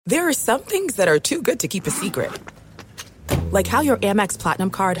There are some things that are too good to keep a secret. Like how your Amex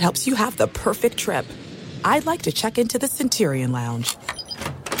Platinum card helps you have the perfect trip. I'd like to check into the Centurion Lounge.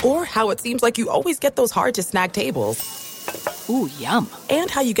 Or how it seems like you always get those hard-to-snag tables. Ooh, yum.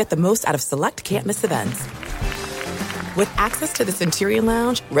 And how you get the most out of select can't-miss events. With access to the Centurion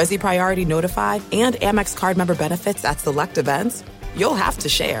Lounge, Resi Priority Notified, and Amex card member benefits at select events, you'll have to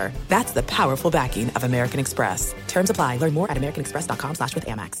share. That's the powerful backing of American Express. Terms apply. Learn more at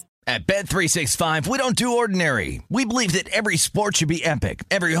americanexpress.com/withAmex. At Bet365, we don't do ordinary. We believe that every sport should be epic.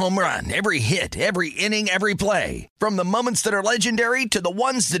 Every home run, every hit, every inning, every play. From the moments that are legendary to the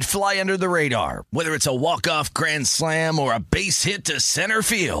ones that fly under the radar. Whether it's a walk-off grand slam or a base hit to center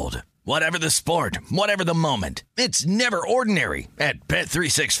field. Whatever the sport, whatever the moment, it's never ordinary at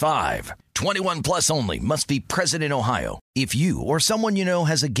Bet365. 21 plus only. Must be present in Ohio. If you or someone you know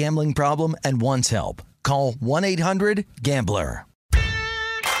has a gambling problem and wants help, call 1-800-GAMBLER.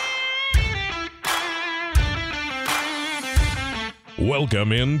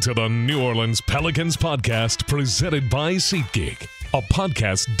 Welcome into the New Orleans Pelicans podcast presented by SeatGeek, a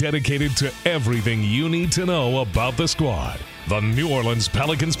podcast dedicated to everything you need to know about the squad. The New Orleans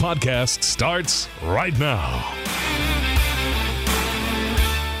Pelicans podcast starts right now.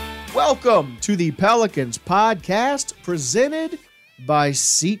 Welcome to the Pelicans podcast presented by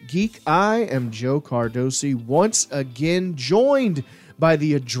SeatGeek. I am Joe Cardosi, once again joined by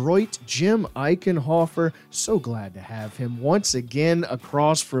the adroit Jim Eichenhofer. So glad to have him once again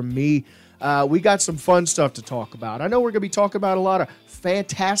across from me. We got some fun stuff to talk about. I know we're going to be talking about a lot of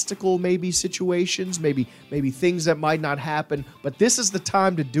fantastical maybe situations, maybe things that might not happen, but this is the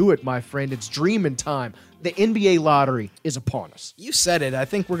time to do it, my friend. It's dreaming time. The NBA lottery is upon us. You said it. I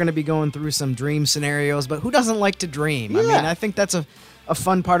think we're going to be going through some dream scenarios, but who doesn't like to dream? Yeah. I mean, I think that's a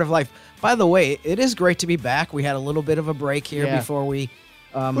fun part of life. By the way, it is great to be back. We had a little bit of a break here before we...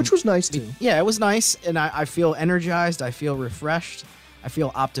 which was nice, too. Yeah, it was nice, and I feel energized. I feel refreshed. I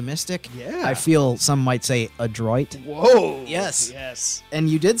feel optimistic. Yeah. I feel, some might say, adroit. Whoa. Yes. And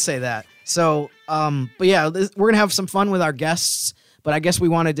you did say that. So, but yeah, we're going to have some fun with our guests, but I guess we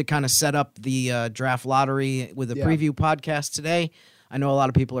wanted to kind of set up the draft lottery with a preview podcast today. I know a lot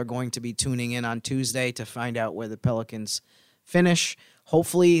of people are going to be tuning in on Tuesday to find out where the Pelicans finish.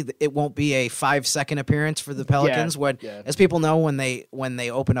 Hopefully, it won't be a 5-second appearance for the Pelicans. As people know, when they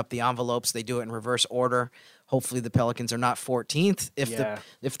open up the envelopes, they do it in reverse order. Hopefully, the Pelicans are not 14th.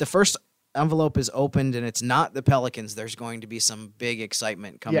 If the first envelope is opened and it's not the Pelicans, there's going to be some big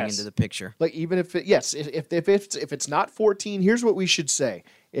excitement coming into the picture. Like even if it's not 14, here's what we should say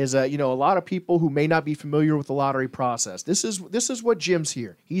is a lot of people who may not be familiar with the lottery process. This is what Jim's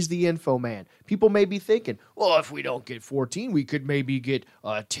here. He's the info man. People may be thinking, well, if we don't get 14, we could maybe get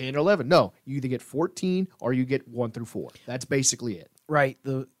 10, 11. No, you either get 14 or you get 1 through 4. That's basically it. Right.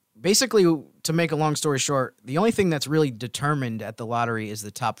 Basically, to make a long story short, the only thing that's really determined at the lottery is the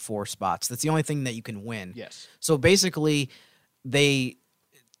top 4 spots. That's the only thing that you can win. Yes. So basically, they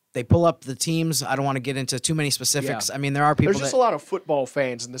pull up the teams. I don't want to get into too many specifics. Yeah. I mean, there are people. There's just a lot of football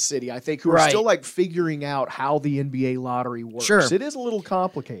fans in the city, I think, who are still like figuring out how the NBA lottery works. Sure. It is a little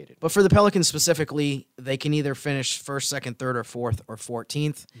complicated. But for the Pelicans specifically, they can either finish first, second, third, or fourth, or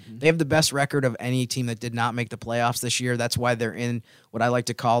 14th. Mm-hmm. They have the best record of any team that did not make the playoffs this year. That's why they're in what I like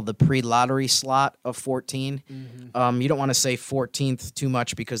to call the pre-lottery slot of 14. Mm-hmm. You don't want to say 14th too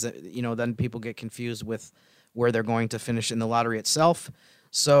much because then people get confused with where they're going to finish in the lottery itself.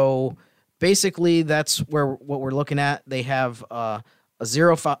 So basically, that's what we're looking at. They have a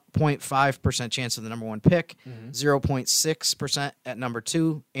 0.5% chance of the number 1 pick, 0.6% at number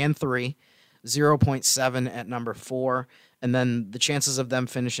 2 and 3, 0.7 at number 4, and then the chances of them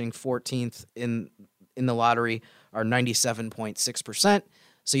finishing 14th in the lottery are 97.6%.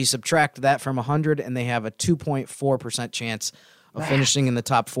 So you subtract that from 100, and they have a 2.4% chance of finishing in the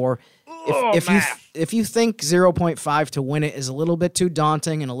top 4. If you think 0.5 to win it is a little bit too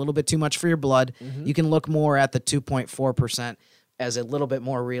daunting and a little bit too much for your blood, you can look more at the 2.4% as a little bit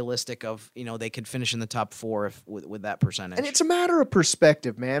more realistic of, they could finish in the top 4 with that percentage. And it's a matter of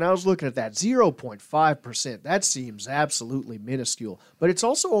perspective, man. I was looking at that 0.5%. That seems absolutely minuscule, but it's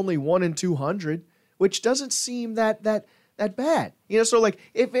also only 1 in 200, which doesn't seem that bad. So like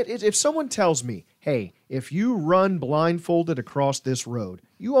if someone tells me, hey, if you run blindfolded across this road,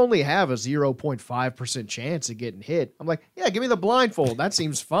 you only have a 0.5% chance of getting hit. I'm like, yeah, give me the blindfold. That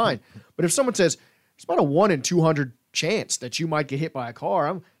seems fine. But if someone says it's about a 1 in 200 chance that you might get hit by a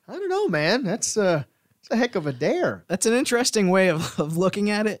car, I don't know, man. It's a heck of a dare. That's an interesting way of looking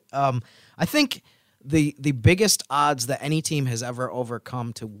at it. I think the biggest odds that any team has ever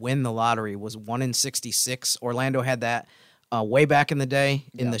overcome to win the lottery was 1 in 66. Orlando had that way back in the day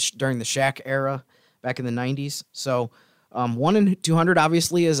during the Shaq era back in the 90s. So 1 in 200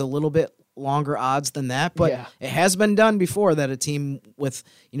 obviously is a little bit longer odds than that, but it has been done before that a team with,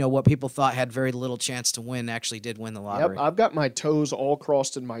 what people thought had very little chance to win actually did win the lottery. Yep, I've got my toes all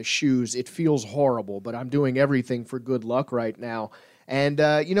crossed in my shoes. It feels horrible, but I'm doing everything for good luck right now. And,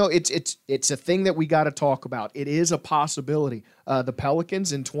 it's a thing that we got to talk about. It is a possibility. The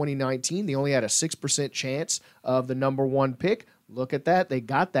Pelicans in 2019, they only had a 6% chance of the number 1 pick. Look at that. They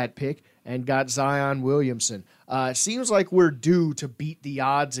got that pick and got Zion Williamson. It seems like we're due to beat the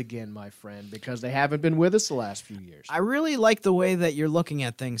odds again, my friend, because they haven't been with us the last few years. I really like the way that you're looking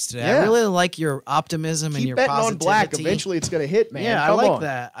at things today. Yeah. I really like your optimism and your positivity. Keep betting on black. Eventually it's going to hit, man. Yeah, Come I like on.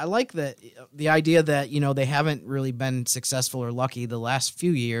 that. I like that. The idea that, they haven't really been successful or lucky the last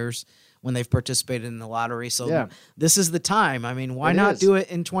few years when they've participated in the lottery. So this is the time. I mean, why not do it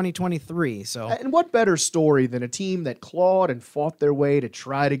in 2023? So, and what better story than a team that clawed and fought their way to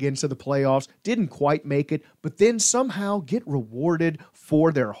try to get into the playoffs, didn't quite make it, but then somehow get rewarded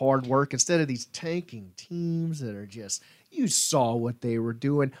for their hard work instead of these tanking teams that are just, you saw what they were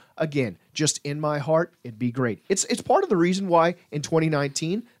doing. Again, just in my heart, it'd be great. It's part of the reason why in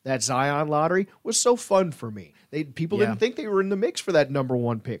 2019 that Zion lottery was so fun for me. People didn't think they were in the mix for that number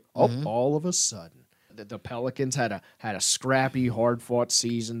 1 pick. All of a sudden, the Pelicans had a scrappy, hard-fought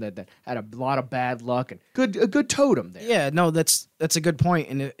season that had a lot of bad luck and a good totem there. Yeah, no, that's a good point,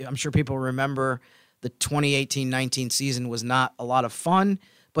 and I'm sure people remember the 2018-19 season was not a lot of fun.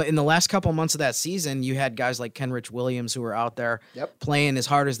 But in the last couple months of that season, you had guys like Kenrich Williams who were out there playing as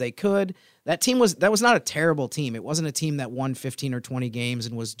hard as they could. That was not a terrible team. It wasn't a team that won 15 or 20 games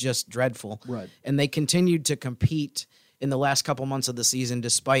and was just dreadful. Right. And they continued to compete in the last couple months of the season,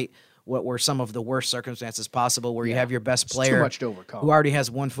 despite what were some of the worst circumstances possible, where you have your best player too much to overcome, who already has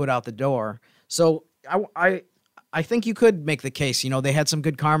 1 foot out the door. So I think you could make the case. They had some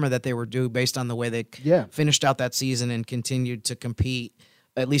good karma that they were due based on the way they finished out that season and continued to compete.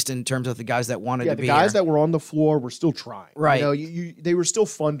 At least in terms of the guys that wanted to be the guys here. that were on the floor were still trying. Right. They were still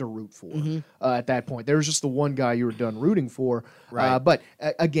fun to root for at that point. There was just the one guy you were done rooting for. Right. But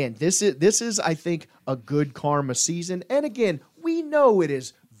again, this is, I think, a good karma season. And again, we know it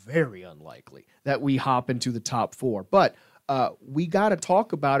is very unlikely that we hop into the top 4. But we got to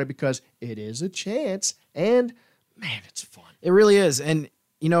talk about it because it is a chance. And, man, it's fun. It really is. And,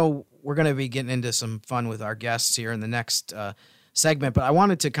 we're going to be getting into some fun with our guests here in the next segment, but I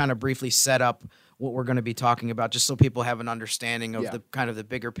wanted to kind of briefly set up what we're going to be talking about just so people have an understanding of the kind of the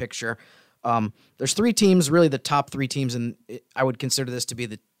bigger picture. There's 3 teams, really the top 3 teams, and I would consider this to be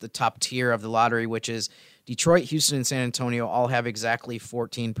the top tier of the lottery, which is Detroit, Houston, and San Antonio all have exactly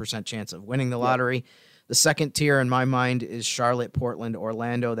 14% chance of winning the lottery. The second tier in my mind is Charlotte, Portland,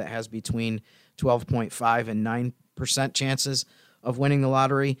 Orlando that has between 12.5 and 9% chances of winning the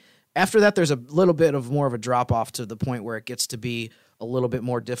lottery. After that, there's a little bit of more of a drop-off to the point where it gets to be a little bit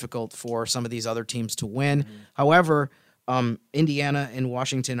more difficult for some of these other teams to win. However, Indiana and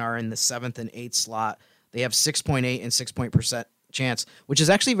Washington are in the 7th and 8th slot. They have 6.8 and 6% chance, which is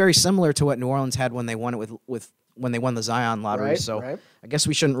actually very similar to what New Orleans had when they won it when they won the Zion lottery. Right. I guess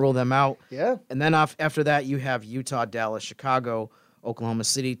we shouldn't rule them out. Yeah. And then after that, you have Utah, Dallas, Chicago, Oklahoma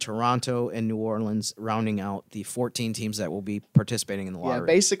City, Toronto, and New Orleans rounding out the 14 teams that will be participating in the lottery.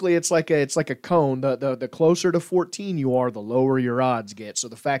 Yeah, basically it's like a cone. The closer to 14 you are, the lower your odds get. So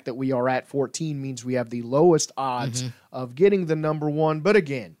the fact that we are at 14 means we have the lowest odds of getting the number 1. But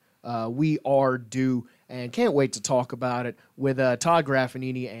again, we are due and can't wait to talk about it with Todd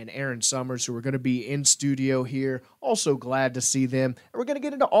Graffinini and Aaron Summers, who are going to be in studio here. Also glad to see them. And we're going to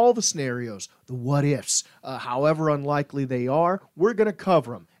get into all the scenarios, the what-ifs, however unlikely they are. We're going to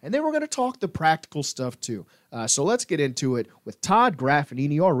cover them. And then we're going to talk the practical stuff, too. So let's get into it with Todd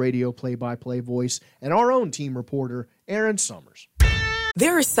Graffinini, our radio play-by-play voice, and our own team reporter, Aaron Summers.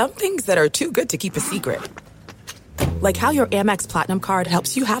 There are some things that are too good to keep a secret. Like how your Amex Platinum card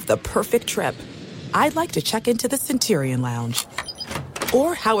helps you have the perfect trip. I'd like to check into the Centurion Lounge.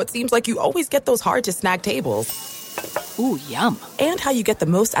 Or how it seems like you always get those hard-to-snag tables. Ooh, yum. And how you get the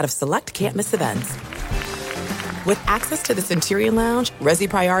most out of select can't-miss events. With access to the Centurion Lounge, Resi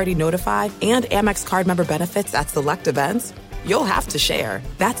Priority Notified, and Amex card member benefits at select events, you'll have to share.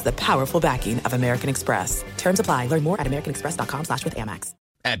 That's the powerful backing of American Express. Terms apply. Learn more at americanexpress.com/withAmex.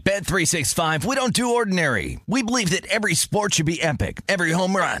 At Bet365, we don't do ordinary. We believe that every sport should be epic. Every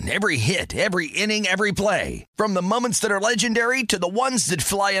home run, every hit, every inning, every play. From the moments that are legendary to the ones that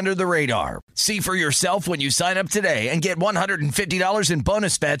fly under the radar. See for yourself when you sign up today and get $150 in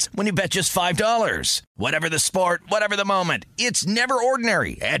bonus bets when you bet just $5. Whatever the sport, whatever the moment, it's never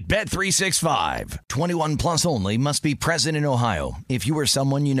ordinary at Bet365. 21 plus only. Must be present in Ohio. If you or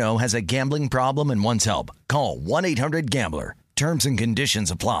someone you know has a gambling problem and wants help, call 1-800-GAMBLER. Terms and conditions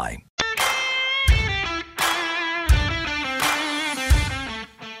apply.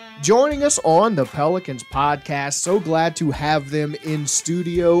 Joining us on the Pelicans podcast, so glad to have them in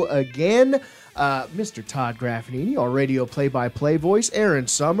studio again. Mr. Todd Graffinini, our radio play-by-play voice, Aaron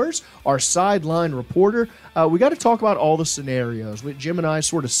Summers, our sideline reporter. We got to talk about all the scenarios. Jim and I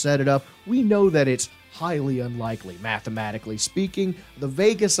sort of set it up. We know that it's highly unlikely, mathematically speaking. The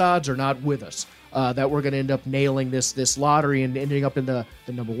Vegas odds are not with us. That we're going to end up nailing this lottery and ending up in the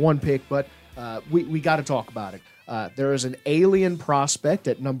number one pick, but we got to talk about it. There is an alien prospect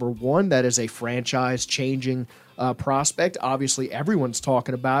at number one that is a franchise-changing prospect. Obviously, everyone's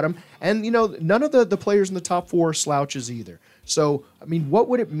talking about him, and none of the players in the top four are slouches either. So, I mean, what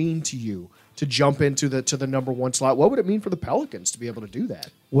would it mean to you to jump into the number one slot? What would it mean for the Pelicans to be able to do that?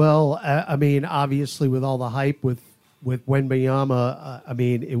 Well, I mean, obviously, with all the hype with Wembanyama, I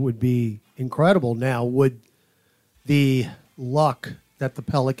mean, it would be incredible. Now, would the luck that the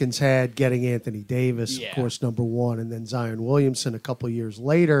Pelicans had getting Anthony Davis, of course, number one, and then Zion Williamson a couple of years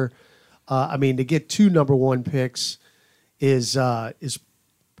later, I mean, to get two number one picks is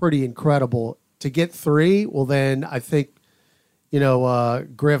pretty incredible. To get three, well, then I think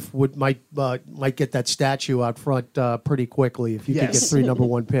Griff might get that statue out front pretty quickly if you could get three number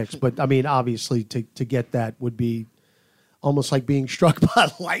one picks. But I mean, obviously, to get that would be almost like being struck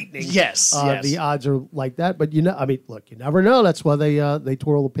by lightning. Yes. The odds are like that. But, I mean, look, you never know. That's why they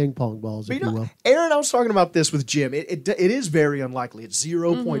twirl the ping pong balls, if you will. Aaron, I was talking about this with Jim. It is very unlikely. It's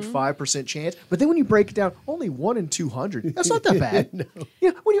 0.5% chance. But then when you break it down, only 1 in 200. That's not that bad. No.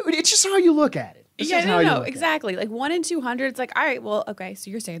 Yeah, it's just how you look at it. No, exactly. Like 1 in 200, it's like, all right, well, okay, so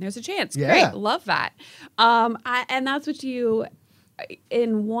you're saying there's a chance. Yeah. Great, love that. And that's what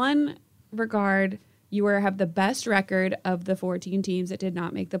in one regard, you have the best record of the 14 teams that did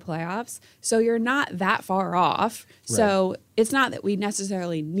not make the playoffs. So you're not that far off. Right. So it's not that we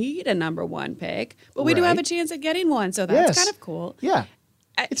necessarily need a number one pick, but we do have a chance at getting one. So that's kind of cool. Yeah.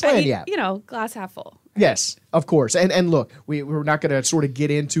 It's handy. Glass half full. Yes, of course. And look, we're not going to sort of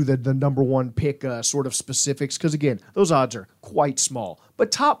get into the number one pick sort of specifics because, again, those odds are quite small.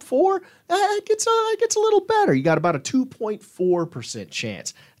 But top four, it gets a little better. You got about a 2.4%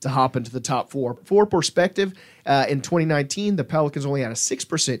 chance to hop into the top four. For perspective, in 2019, the Pelicans only had a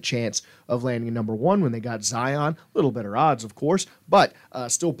 6% chance of landing number one when they got Zion. A little better odds, of course, but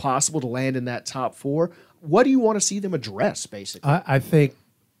still possible to land in that top four. What do you want to see them address, basically? I think,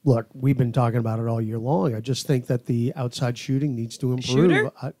 look, we've been talking about it all year long. I just think that the outside shooting needs to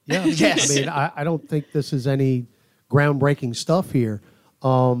improve. Yes. I mean, I don't think this is any groundbreaking stuff here.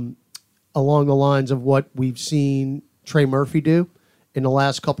 Along the lines of what we've seen Trey Murphy do in the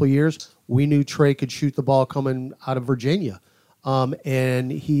last couple of years, we knew Trey could shoot the ball coming out of Virginia.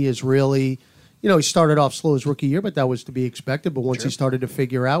 And he is really, he started off slow his rookie year, but that was to be expected. But once he started to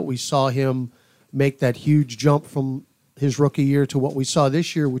figure out, we saw him make that huge jump from his rookie year to what we saw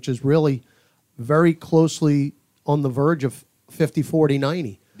this year, which is really very closely on the verge of 50, 40,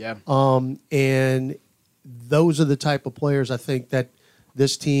 90. Yeah. And those are the type of players I think that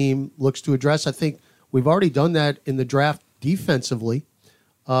this team looks to address. I think we've already done that in the draft defensively.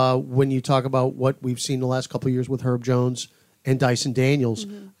 When you talk about what we've seen the last couple of years with Herb Jones and Dyson Daniels,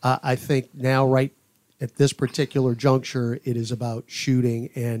 I think now right at this particular juncture, it is about shooting,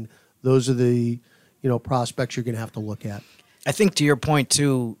 and those are the prospects you're going to have to look at. I think to your point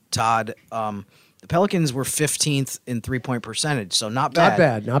too, Todd, the Pelicans were 15th in three-point percentage, so not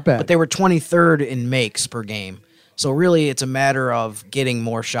bad. Not bad. But they were 23rd in makes per game. So really it's a matter of getting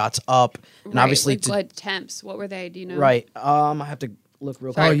more shots up. And obviously what temps? What were they? Do you know? Right. I have to look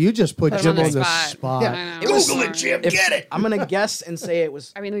real quick. Oh, you just put Jim on the spot. Yeah. Google it, Jim. Get it. I'm going to guess and say it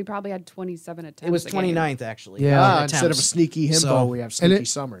was... I mean, we probably had 27 attempts. It was 29th, actually. Yeah. Instead of a sneaky himbo, we have sneaky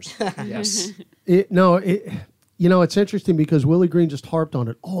Summers. Yes. It's interesting because Willie Green just harped on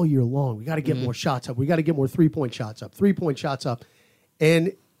it all year long. We got to get more shots up. We got to get more three-point shots up.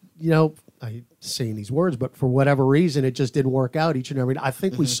 And, I hate saying these words, but for whatever reason, it just didn't work out each and every day. I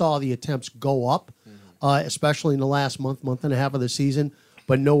think we saw the attempts go up, especially in the last month and a half of the season,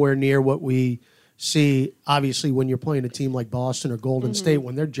 but nowhere near what we see, obviously, when you're playing a team like Boston or Golden State,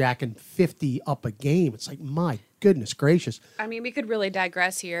 when they're jacking 50 up a game, it's like, my goodness gracious. I mean, we could really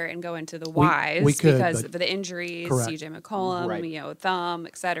digress here and go into the whys we could, because but- of the injuries, Correct. CJ McCollum, Right. Thumb,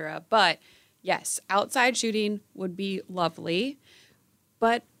 etc. But yes, outside shooting would be lovely,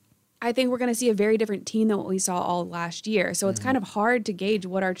 but I think we're going to see a very different team than what we saw all last year. So it's kind of hard to gauge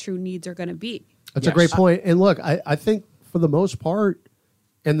what our true needs are going to be. That's a great point. And look, I think for the most part,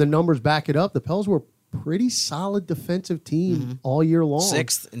 and the numbers back it up, the Pels were a pretty solid defensive team all year long.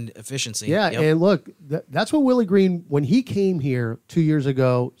 6th in efficiency. Yeah, Yep. and look, that's what Willie Green, when he came here 2 years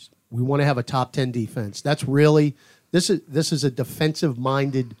ago, we want to have a top 10 defense. That's really, this is a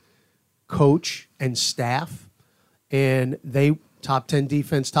defensive-minded coach and staff, and they top 10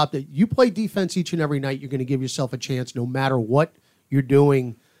 defense, you play defense each and every night, you're going to give yourself a chance no matter what you're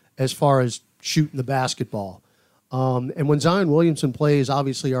doing as far as shooting the basketball. And when Zion Williamson plays,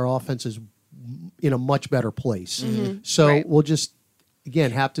 obviously our offense is in a much better place. So Right. we'll just, again,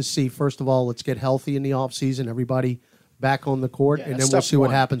 have to see, first of all, let's get healthy in the offseason, everybody back on the court, and then that's we'll step see what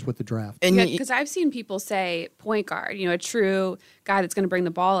one. happens with the draft. And Yeah, y- because I've seen people say point guard, a true guy that's going to bring the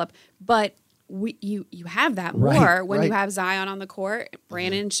ball up, but you have that more Right, when you right. have Zion on the court.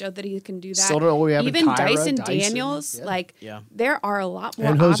 Brandon showed that he can do that. Still don't know what we have in Even Tyra, Dyson Dyson, Daniels, yeah. there are a lot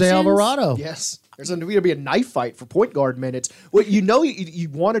more And Jose options. Alvarado. Yes. There's going to be a knife fight for point guard minutes. Well, you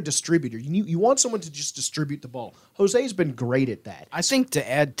want a distributor. You want someone to just distribute the ball. Jose's been great at that. I think to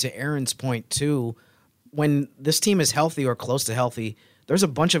add to Aaron's point too, when this team is healthy or close to healthy, there's a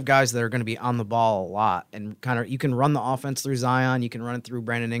bunch of guys that are going to be on the ball a lot, and kind of you can run the offense through Zion, you can run it through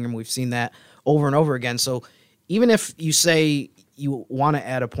Brandon Ingram. We've seen that over and over again. So even if you say you want to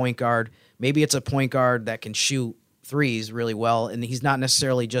add a point guard, maybe it's a point guard that can shoot threes really well, and he's not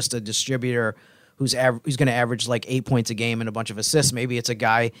necessarily just a distributor who's going to average like 8 points a game and a bunch of assists. Maybe it's a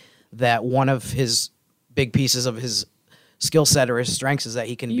guy that one of his big pieces of his skill set or his strengths is that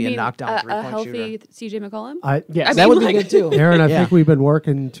he can You be a mean knockdown a three-point healthy shooter. CJ McCollum? Yes. That would be good too. Aaron, I Yeah. think we've been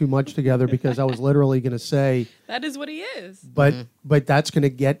working too much together because I was literally going to say, That is what he is. but that's going to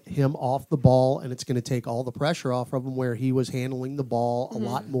get him off the ball, and it's going to take all the pressure off of him where he was handling the ball a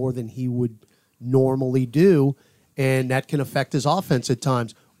lot more than he would normally do, and that can affect his offense at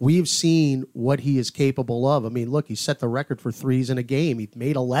times. We've seen what he is capable of. I mean, look, he set the record for threes in a game. He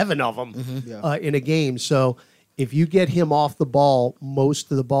made 11 of them in a game. So if you get him off the ball most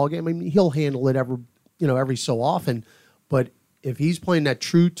of the ball game, I mean, he'll handle it every so often. But if he's playing that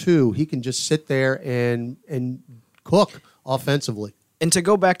true two, he can just sit there and cook offensively. And to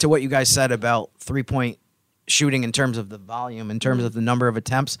go back to what you guys said about 3-point shooting in terms of the volume, in terms of the number of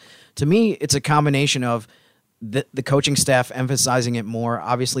attempts, to me, it's a combination of the coaching staff emphasizing it more.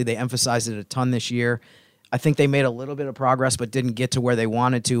 Obviously, they emphasized it a ton this year. I think they made a little bit of progress, but didn't get to where they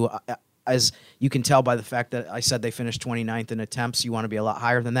wanted to. As you can tell by the fact that I said they finished 29th in attempts, you want to be a lot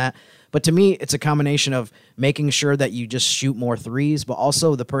higher than that. But to me, it's a combination of making sure that you just shoot more threes, but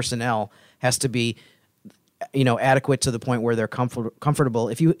also the personnel has to be adequate to the point where they're comfortable.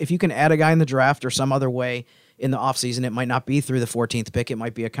 If you can add a guy in the draft or some other way in the offseason, it might not be through the 14th pick. It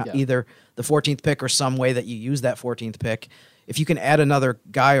might be either the 14th pick or some way that you use that 14th pick. If you can add another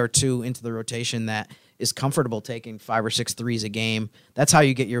guy or two into the rotation that is comfortable taking 5 or 6 threes a game, that's how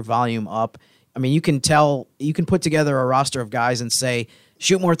you get your volume up. I mean, you can put together a roster of guys and say,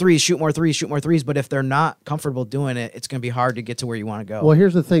 shoot more threes, shoot more threes, shoot more threes. But if they're not comfortable doing it, it's going to be hard to get to where you want to go. Well,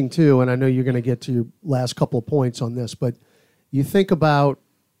 here's the thing, too, and I know you're going to get to your last couple of points on this, but you think about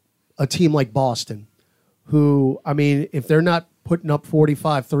a team like Boston, who, I mean, if they're not putting up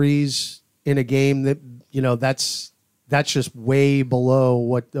 45 threes in a game, that's just way below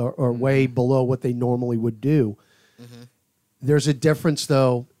what they normally would do. Mm-hmm. There's a difference,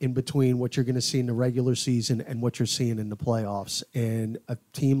 though, in between what you're going to see in the regular season and what you're seeing in the playoffs. And a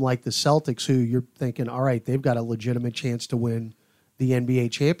team like the Celtics, who you're thinking, all right, they've got a legitimate chance to win the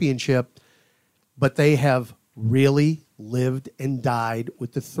NBA championship, but they have really lived and died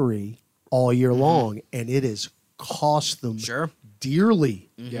with the three all year long, and it has cost them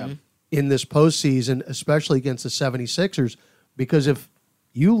dearly in this postseason, especially against the 76ers, because if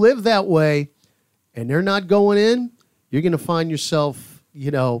you live that way and they're not going in, you're going to find yourself,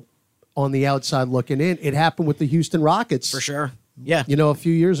 on the outside looking in. It happened with the Houston Rockets. For sure. Yeah. A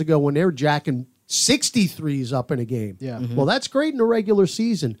few years ago when they were jacking 63s up in a game. Yeah. Well, that's great in the regular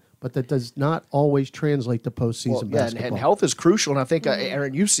season, but that does not always translate to postseason basketball. And health is crucial. And I think,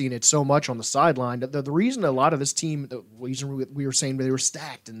 Aaron, you've seen it so much on the sideline. The reason a lot of this team, the reason we were saying they were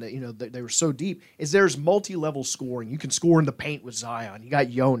stacked and they were so deep, is there's multi-level scoring. You can score in the paint with Zion. You got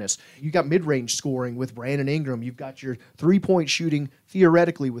Jonas. You got mid-range scoring with Brandon Ingram. You've got your three-point shooting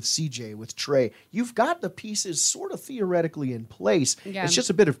theoretically with CJ, with Trey. You've got the pieces sort of theoretically in place. Yeah. It's just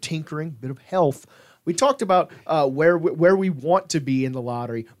a bit of tinkering, a bit of health. We talked about where we want to be in the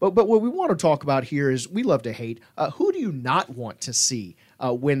lottery, but what we want to talk about here is we love to hate. Who do you not want to see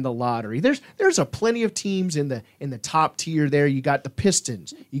win the lottery? There's a plenty of teams in the top tier there. You got the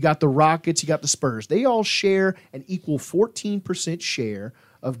Pistons, you got the Rockets, you got the Spurs. They all share an equal 14% share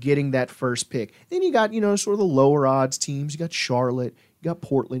of getting that first pick. Then you got sort of the lower odds teams. You got Charlotte, you got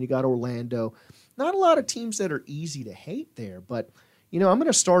Portland, you got Orlando. Not a lot of teams that are easy to hate there, but. I'm going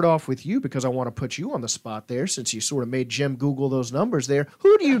to start off with you because I want to put you on the spot there since you sort of made Jim Google those numbers there.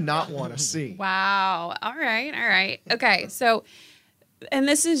 Who do you not want to see? Wow. All right. Okay, so, and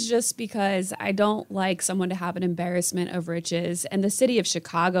this is just because I don't like someone to have an embarrassment of riches. And the city of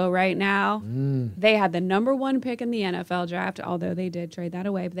Chicago right now, they had the number 1 pick in the NFL draft, although they did trade that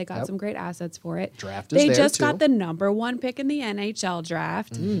away, but they got some great assets for it. Draft is They there, just too. got the number 1 pick in the NHL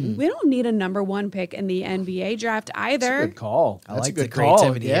draft. We don't need a number 1 pick in the NBA draft either. That's a good call. I That's like a good the call.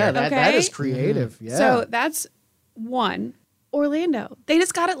 creativity Yeah, here. that is Okay. creative. Yeah. So that's one. Orlando. They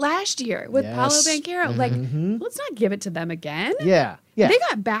just got it last year with Yes. Paolo Banchero. Like, let's not give it to them again. yeah. They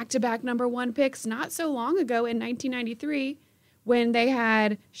got back-to-back number 1 picks not so long ago in 1993 when they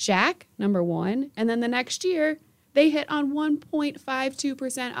had Shaq, number 1, and then the next year they hit on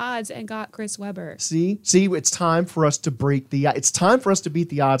 1.52% odds and got Chris Webber. See, it's time for us to it's time for us to beat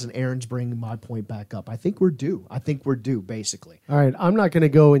the odds, and Aaron's bringing my point back up. I think we're due, basically. All right, I'm not going to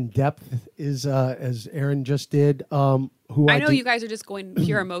go in depth as Aaron just did. I know you guys are just going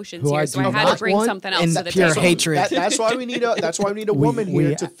pure emotions who I here, so do I had not to bring want- something else and to the pure table. hatred. That's why we need a woman we-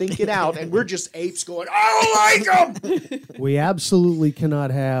 here to think it out, and we're just apes going, I don't like them. We absolutely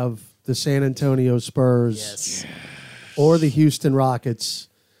cannot have the San Antonio Spurs or the Houston Rockets.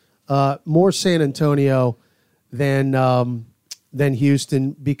 More San Antonio than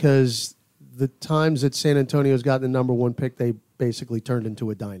Houston, because the times that San Antonio's gotten the number 1 pick, they basically turned into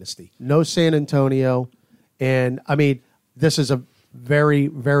a dynasty. No San Antonio, and I mean, this is a very,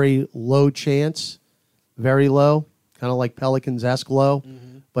 very low chance, very low, kind of like Pelicans-esque low.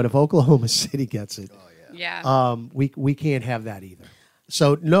 But if Oklahoma City gets it, Yeah. we can't have that either.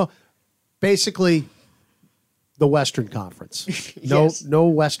 So no, basically the Western Conference. Yes. No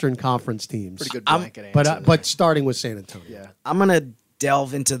Western Conference teams. Pretty good blanket answer. But starting with San Antonio. Yeah. I'm going to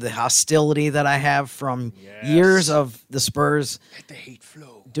delve into the hostility that I have from years of the Spurs The hate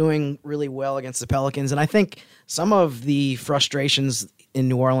flow. doing really well against the Pelicans. And I think some of the frustrations in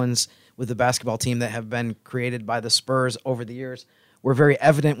New Orleans with the basketball team that have been created by the Spurs over the years were very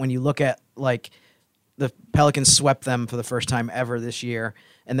evident when you look at, like, the Pelicans swept them for the first time ever this year.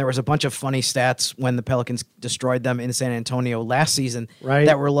 And there was a bunch of funny stats when the Pelicans destroyed them in San Antonio last season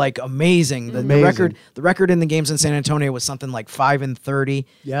that were like amazing. The record in the games in San Antonio was something like 5-30.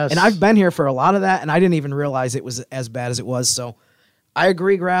 Yes. And I've been here for a lot of that, and I didn't even realize it was as bad as it was. So I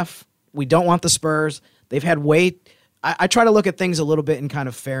agree, Graf. We don't want the Spurs. They've had I try to look at things a little bit in kind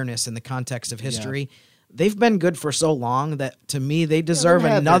of fairness in the context of history. They've been good for so long that, to me, they deserve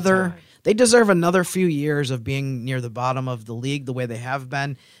had their time. They deserve another few years of being near the bottom of the league the way they have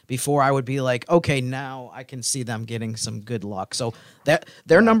been before I would be like, okay, now I can see them getting some good luck. So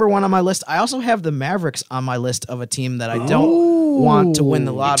they're number 1 on my list. I also have the Mavericks on my list of a team that I don't want to win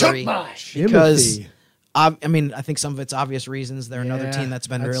the lottery because I think some of it's obvious reasons. They're another team that's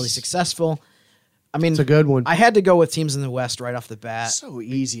been really successful. I mean, It's a good one. I had to go with teams in the West right off the bat. So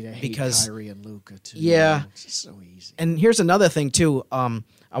easy to hate Because- Kyrie and Luka too. Yeah. It's just so easy. And here's another thing, too,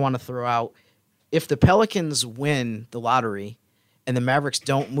 I want to throw out. If the Pelicans win the lottery and the Mavericks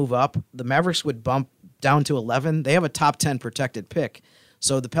don't move up, the Mavericks would bump down to 11. They have a top 10 protected pick.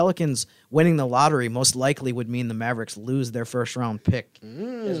 So the Pelicans winning the lottery most likely would mean the Mavericks lose their first-round pick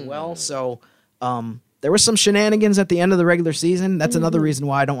as well. So there was some shenanigans at the end of the regular season. That's another reason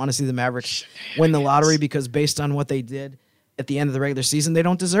why I don't want to see the Mavericks win the lottery, because based on what they did at the end of the regular season, they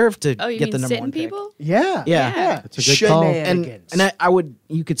don't deserve to Oh, you get mean the number sitting 1 pick. people? Yeah. Yeah. That's a good call. Shenanigans. And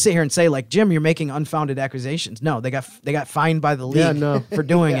you could sit here and say, like, Jim, you're making unfounded accusations. No, they got fined by the league for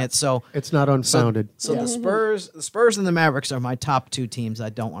doing it. So It's not unfounded. So the Spurs and the Mavericks are my top 2 teams I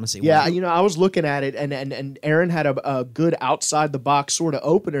don't want to see. Yeah, win. I was looking at it, and Aaron had a good outside the box sort of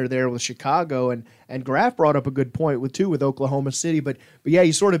opener there with Chicago, and And Graf brought up a good point with Oklahoma City. But yeah,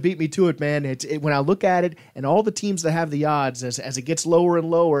 you sort of beat me to it, man. When I look at it and all the teams that have the odds, as it gets lower and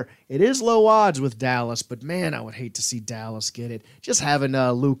lower, it is low odds with Dallas. But man, I would hate to see Dallas get it. Just having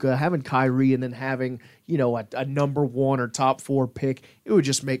Luka, having Kyrie, and then having a number 1 or top 4 pick, it would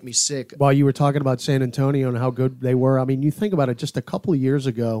just make me sick. While you were talking about San Antonio and how good they were, I mean, you think about it, just a couple of years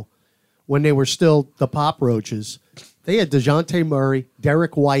ago when they were still the Pop Roaches, they had DeJounte Murray,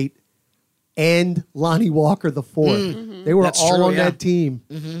 Derek White, and Lonnie Walker the fourth. Mm-hmm. They were all on that team.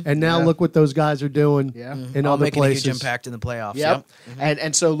 Mm-hmm. And now look what those guys are doing in all other making places. a huge impact in the playoffs. Yep. Mm-hmm.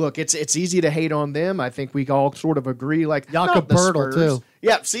 And so, look, it's easy to hate on them. I think we all sort of agree. Like Jakob Poeltl, too.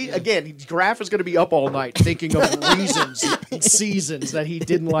 Yeah, see, again, Graf is going to be up all night thinking of reasons and seasons that he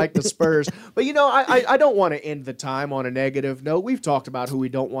didn't like the Spurs. But, I don't want to end the time on a negative note. We've talked about who we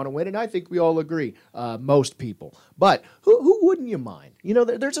don't want to win, and I think we all agree, most people. But who wouldn't you mind?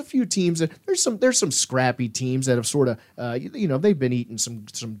 There's a few teams that there's some scrappy teams that have sort of, they've been eating some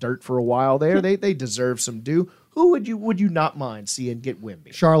dirt for a while there. They deserve some due. Who would you not mind seeing get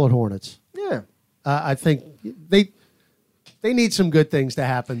Wemby? Charlotte Hornets. Yeah. I think they need some good things to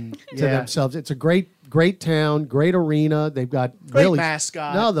happen to themselves. It's a great town, great arena. They've got great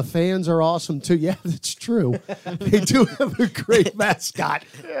mascot. No, the fans are awesome too. Yeah, that's true. They do have a great mascot.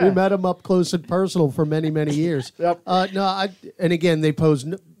 Yeah. We met him up close and personal for many, many years. Yep. And again, they pose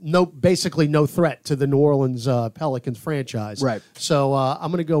basically no threat to the New Orleans Pelicans franchise. Right. So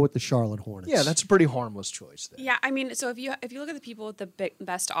I'm going to go with the Charlotte Hornets. Yeah, that's a pretty harmless choice there. Yeah, I mean, so if you look at the people with the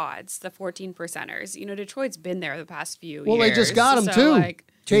best odds, the 14 percenters, Detroit's been there the past few years. Well, they just got him too.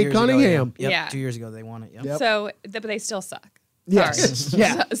 Jay Cunningham. Yep, 2 years ago they won it. Yep. Yep. So, but they still suck. Yes.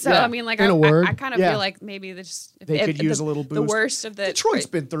 Yeah. So I mean, like, I kind of feel like maybe they could use a little boost. The worst of the Detroit's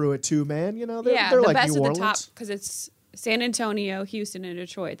been through it too, man. They're the like best New of Orleans. the top because it's San Antonio, Houston, and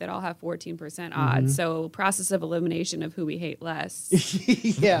Detroit that all have 14% odds. So process of elimination of who we hate less.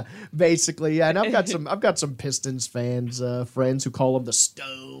 Yeah, basically. Yeah, and I've got some Pistons fans, friends who call them the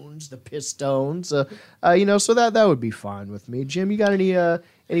Stones, the Pistones. So that would be fine with me. Jim, you got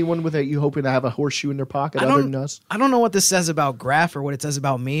anyone with you hoping to have a horseshoe in their pocket other than us? I don't know what this says about Graf or what it says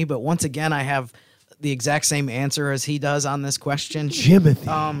about me, but once again, I have the exact same answer as he does on this question.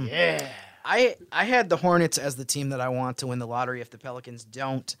 Jimothy. Yeah. I had the Hornets as the team that I want to win the lottery if the Pelicans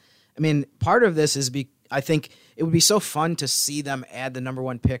don't. I mean, part of this is I think it would be so fun to see them add the number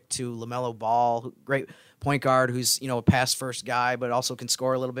 1 pick to LaMelo Ball, great point guard who's, a pass first guy, but also can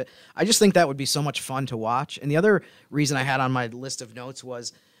score a little bit. I just think that would be so much fun to watch. And the other reason I had on my list of notes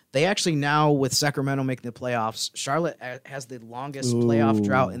was they actually now, with Sacramento making the playoffs, Charlotte has the longest playoff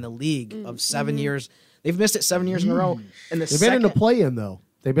drought in the league of 7 years. They've missed it 7 years in a row. And they've been in the play-in, though.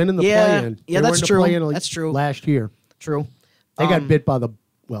 They've been in the play-in. Yeah, that's true. That's true. Last year. True. They got bit by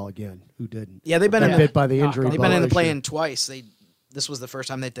again, who didn't? Yeah, they've been bit by the injury. They've been in the play-in twice. This was the first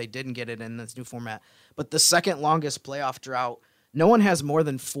time that they didn't get it in this new format. But the second longest playoff drought, no one has more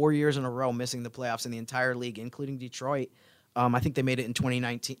than 4 years in a row missing the playoffs in the entire league, including Detroit. I think they made it in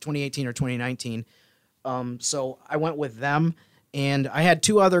 2018 or 2019. So I went with them. And I had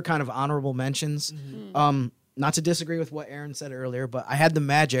 2 other kind of honorable mentions. Mm-hmm. Not to disagree with what Aaron said earlier, but I had the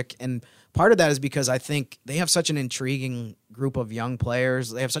Magic, and part of that is because I think they have such an intriguing group of young players.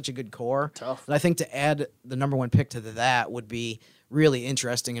 They have such a good core. Tough. That I think to add the number 1 pick to that would be really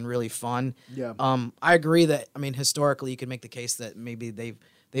interesting and really fun. Yeah. I agree that, I mean, historically you could make the case that maybe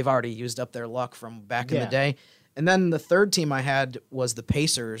they've already used up their luck from back in the day. And then the third team I had was the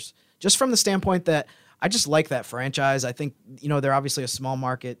Pacers, just from the standpoint that I just like that franchise. I think, they're obviously a small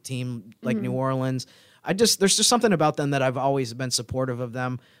market team like New Orleans. There's just something about them that I've always been supportive of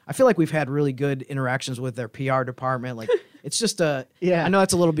them. I feel like we've had really good interactions with their PR department. Like, it's just I know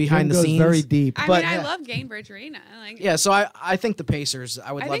that's a little behind the scenes. Very deep. I love Gainbridge Arena. So I think the Pacers,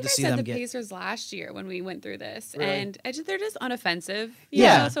 I would love to see them get. I think I said the Pacers last year when we went through this, really? And they're just unoffensive.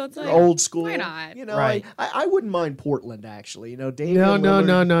 So it's like old school. Why not? Right. I wouldn't mind Portland actually. Damian No.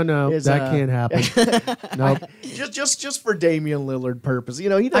 Lillard That can't happen. No. Just for Damian Lillard purpose. He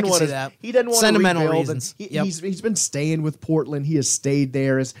doesn't want to. He doesn't want sentimental to rebuild. reasons. He's been staying with Portland. He has stayed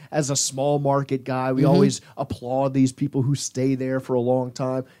there as a small market guy. We always applaud these people who stay there for a long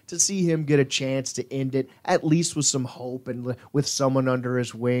time. To see him get a chance to end it, at least with some hope and with someone under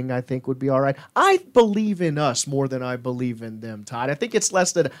his wing, I think would be all right. I believe in us more than I believe in them, Todd. I think it's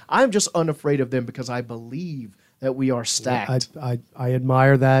less that I'm just unafraid of them because I believe that we are stacked. I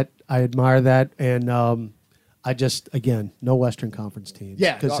admire that. And I just, again, no Western Conference teams.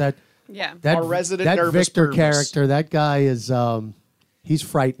 Yeah. Because our resident nervous Victor nervous. character, that guy is He's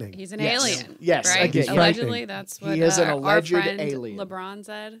frightening. He's an Yes. alien. Yes, right? again, Allegedly, that's what He is an our alleged friend alien. LeBron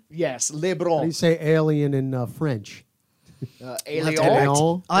said. Yes, How do you LeBron. say alien in French? Alien.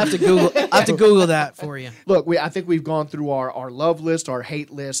 Alien. I'll have to Google that for you. Look, I think we've gone through our love list, our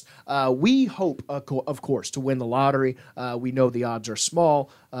hate list. We hope, of course, to win the lottery. We know the odds are small,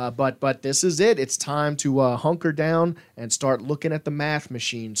 but this is it. It's time to hunker down and start looking at the math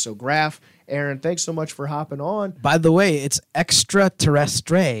machine. So, Graf, Aaron, thanks so much for hopping on. By the way, it's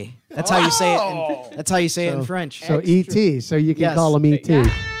extraterrestre. That's how you say it. That's how you say it in French. So E.T., so you can Yes. call him E.T.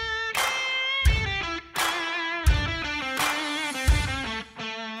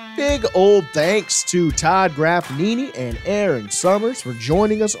 Big old thanks to Todd Grafnini and Aaron Summers for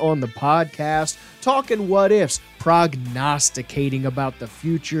joining us on the podcast, talking what ifs, prognosticating about the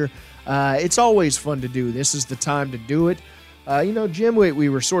future. It's always fun to do. This is the time to do it. Jim, we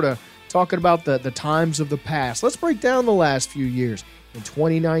were sort of talking about the times of the past. Let's break down the last few years. In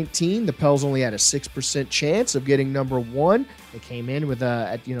 2019, the Pels only had a 6% chance of getting number one. They came in with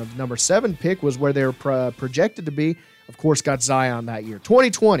the number 7 pick was where they were projected to be. Of course, got Zion that year.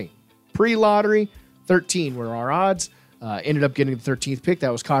 2020, pre-lottery, 13 were our odds. Ended up getting the 13th pick. That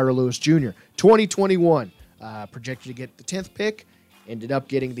was Kyra Lewis Jr. 2021, projected to get the 10th pick. Ended up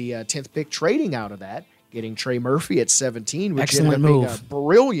getting the 10th pick, trading out of that, getting Trey Murphy at 17, which Excellent ended up being move. a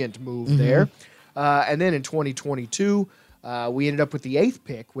brilliant move there. And then in 2022, we ended up with the 8th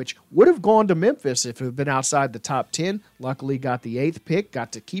pick, which would have gone to Memphis if it had been outside the top 10. Luckily, got the 8th pick,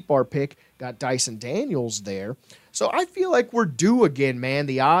 got to keep our pick, got Dyson Daniels there. So I feel like we're due again, man.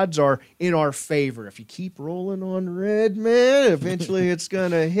 The odds are in our favor. If you keep rolling on red, man, eventually it's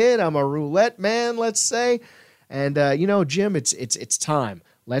going to hit. I'm a roulette man, let's say. And, Jim, it's time.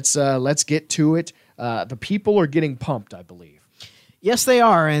 Let's get to it. The people are getting pumped, I believe. Yes, they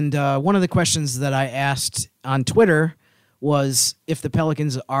are. And one of the questions that I asked on Twitter was if the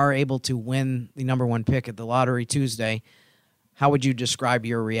Pelicans are able to win the number 1 pick at the lottery Tuesday, how would you describe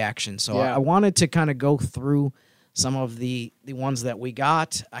your reaction? So Yeah. I wanted to kind of go through some of the ones that we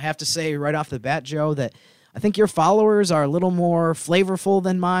got. I have to say right off the bat, Joe, that I think your followers are a little more flavorful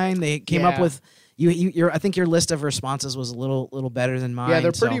than mine. They came up Yeah. with I think your list of responses was a little better than mine. Yeah,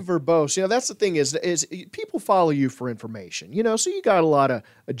 they're so- pretty verbose. That's the thing is people follow you for information, so you got a lot of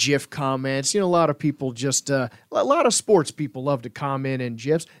GIF comments, a lot of people just, a lot of sports people love to comment in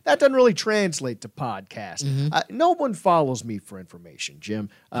GIFs. That doesn't really translate to podcasts. No one follows me for information,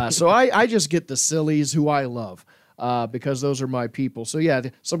 Jim. So I just get the sillies who I love. Because those are my people. So, yeah,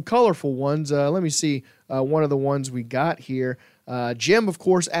 some colorful ones. Let me see one of the ones we got here. Jim, of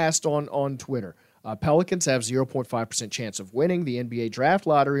course, asked on Twitter. Pelicans have 0.5% chance of winning the NBA draft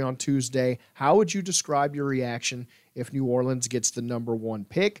lottery on Tuesday. How would you describe your reaction if New Orleans gets the number 1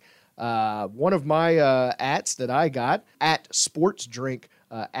 pick? One of my ats that I got, at SportsDrink,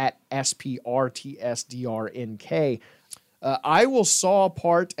 at SPRTSDRNK. I will saw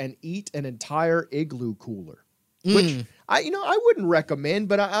apart and eat an entire igloo cooler. Which I wouldn't recommend,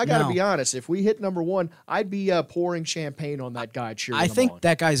 but I got to be honest. If we hit number 1, I'd be pouring champagne on that guy, cheering I him think on.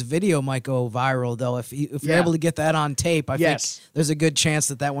 that guy's video might go viral, though. If you're able to get that on tape, I think there's a good chance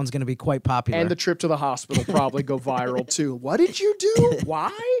that one's going to be quite popular. And the trip to the hospital probably go viral too. What did you do?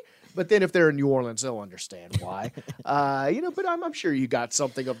 Why? But then if they're in New Orleans, they'll understand why. But I'm sure you got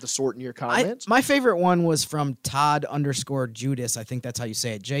something of the sort in your comments. My favorite one was from Todd_Judice. I think that's how you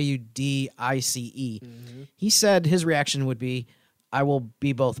say it. Judice. He said his reaction would be, I will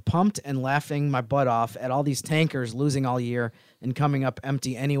be both pumped and laughing my butt off at all these tankers losing all year and coming up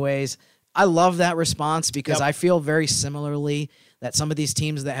empty anyways. I love that response because I feel very similarly that some of these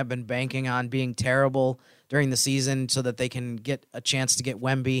teams that have been banking on being terrible during the season so that they can get a chance to get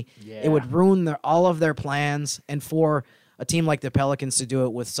Wemby, it would ruin all of their plans. And for a team like the Pelicans to do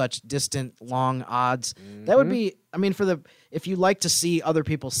it with such distant, long odds, that would be, if you like to see other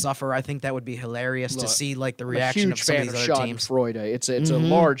people suffer, I think that would be hilarious to see like the reaction of some of these other teams. It's a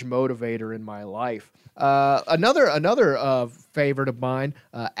large motivator in my life. Another favorite of mine,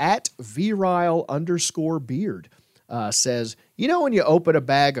 at virile_beard, says, when you open a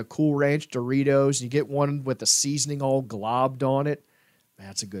bag of Cool Ranch Doritos, you get one with the seasoning all globbed on it.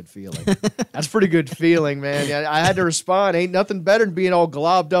 That's a good feeling. That's a pretty good feeling, man. I had to respond. Ain't nothing better than being all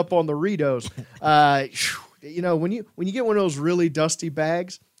globbed up on the Doritos. When you get one of those really dusty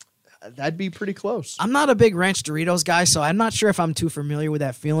bags, that'd be pretty close. I'm not a big Ranch Doritos guy, so I'm not sure if I'm too familiar with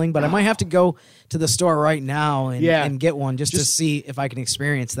that feeling, but I might have to go to the store right now and get one just to see if I can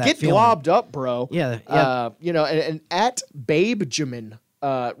experience that feeling. Get globbed up, bro. Yeah. And at Babejamin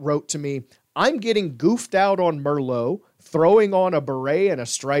wrote to me, I'm getting goofed out on Merlot, throwing on a beret and a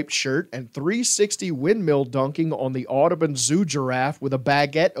striped shirt, and 360 windmill dunking on the Audubon Zoo giraffe with a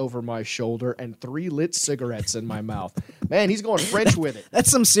baguette over my shoulder and 3 lit cigarettes in my mouth. Man, he's going French with it. That's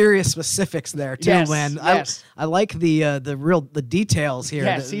some serious specifics there too, Yes, man. yes. I like the details here.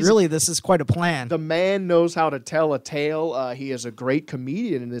 Yes, Really, this is quite a plan. The man knows how to tell a tale. He is a great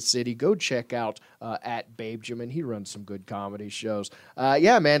comedian in this city. Go check out at Babe Jim, and he runs some good comedy shows.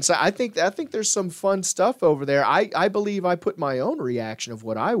 Yeah, man. So I think there's some fun stuff over there. I believe I put my own reaction of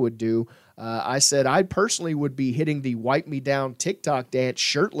what I would do. I said I personally would be hitting the wipe me down TikTok dance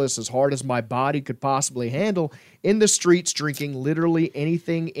shirtless as hard as my body could possibly handle in the streets, drinking literally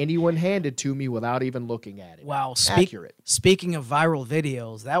anything anyone handed to me without even looking at it. Wow. Accurate. Speaking of viral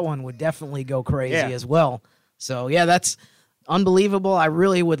videos, that one would definitely go crazy Yeah. as well. So, yeah, that's unbelievable. I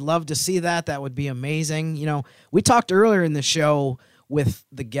really would love to see that. That would be amazing. You know, we talked earlier in the show with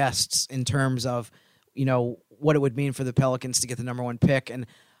the guests in terms of, you know, what it would mean for the Pelicans to get the number 1 pick. And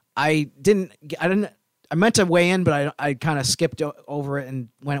I meant to weigh in, but I kind of skipped over it and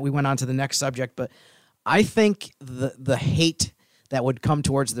we went on to the next subject. But I think the hate that would come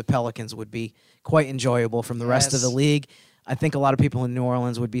towards the Pelicans would be quite enjoyable from the rest of the league. I think a lot of people in New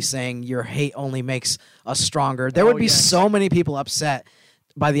Orleans would be saying your hate only makes us stronger. There would be so many people upset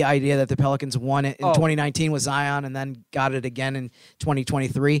by the idea that the Pelicans won it in 2019 with Zion and then got it again in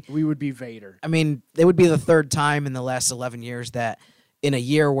 2023. We would be Vader. I mean, it would be the 3rd time in the last 11 years that in a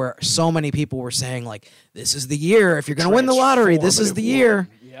year where so many people were saying, like, this is the year. If you're going to win the lottery, this is the year.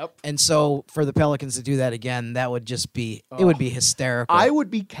 Yep. And so for the Pelicans to do that again, that would just be, it would be hysterical. I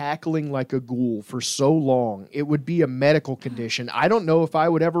would be cackling like a ghoul for so long. It would be a medical condition. I don't know if I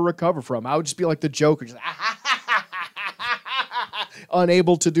would ever recover from. I would just be like the Joker, just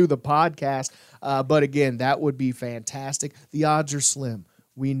unable to do the podcast. But again, that would be fantastic. The odds are slim.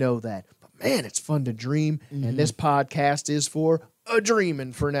 We know that. But man, it's fun to dream. And this podcast is for a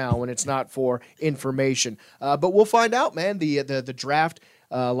dreaming for now, and it's not for information. But we'll find out, man. The draft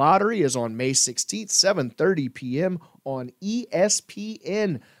lottery is on May 16th, 7:30 p.m. on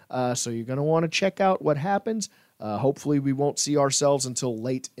ESPN. So you're going to want to check out what happens. Hopefully we won't see ourselves until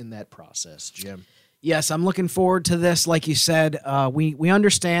late in that process, Jim. Yes, I'm looking forward to this. Like you said, we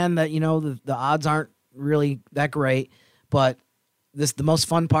understand that, you know, the odds aren't really that great, but the most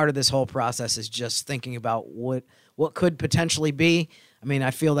fun part of this whole process is just thinking about what could potentially be. I mean,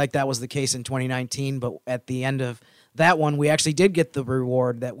 I feel like that was the case in 2019, but at the end of that one, we actually did get the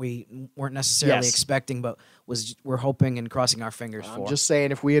reward that we weren't necessarily expecting, but we're hoping and crossing our fingers for. I'm just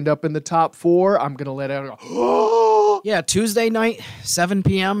saying, if we end up in the top 4, I'm going to let out go. Yeah, Tuesday night, 7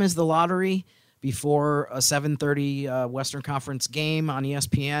 p.m. is the lottery before a 7:30 Western Conference game on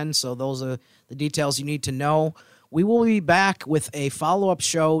ESPN. So those are the details you need to know. We will be back with a follow-up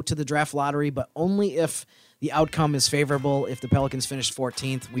show to the draft lottery, but only if the outcome is favorable. If the Pelicans finish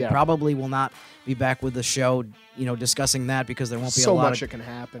 14th, we probably will not be back with the show, you know, discussing that because there won't be so a lot much of that can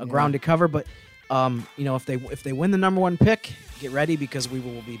happen, ground to cover. But you know, if they win the number 1 pick, get ready because we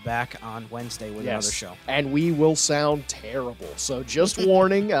will be back on Wednesday with another show. And we will sound terrible. So just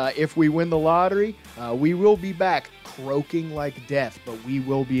warning, if we win the lottery, we will be back croaking like death, but we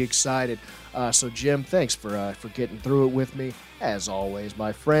will be excited. So Jim, thanks for getting through it with me. As always,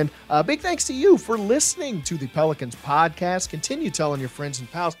 my friend. Big thanks to you for listening to the Pelicans podcast. Continue telling your friends and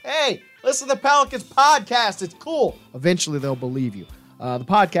pals, hey, listen to the Pelicans podcast. It's cool. Eventually they'll believe you. The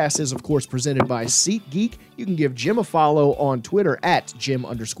podcast is, of course, presented by SeatGeek. You can give Jim a follow on Twitter at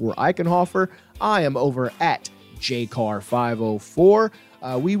Jim_Eichenhofer. I am over at JCar504.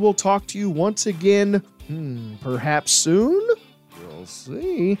 We will talk to you once again, perhaps soon. We'll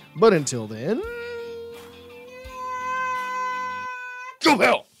see. But until then, go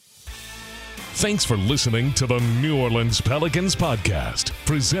hell! Thanks for listening to the New Orleans Pelicans podcast,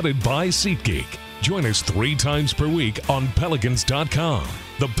 presented by SeatGeek. Join us 3 times per week on Pelicans.com,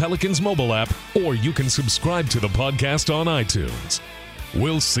 the Pelicans mobile app, or you can subscribe to the podcast on iTunes.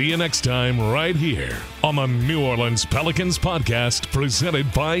 We'll see you next time right here on the New Orleans Pelicans podcast,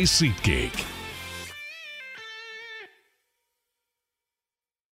 presented by SeatGeek.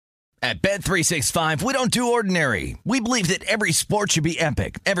 At Bet365, we don't do ordinary. We believe that every sport should be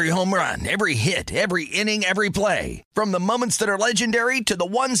epic. Every home run, every hit, every inning, every play. From the moments that are legendary to the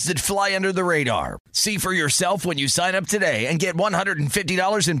ones that fly under the radar. See for yourself when you sign up today and get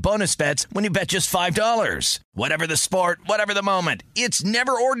 $150 in bonus bets when you bet just $5. Whatever the sport, whatever the moment, it's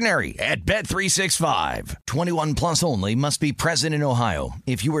never ordinary at Bet365. 21 plus only. Must be present in Ohio.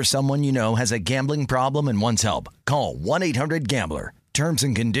 If you or someone you know has a gambling problem and wants help, call 1-800-GAMBLER. Terms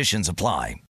and conditions apply.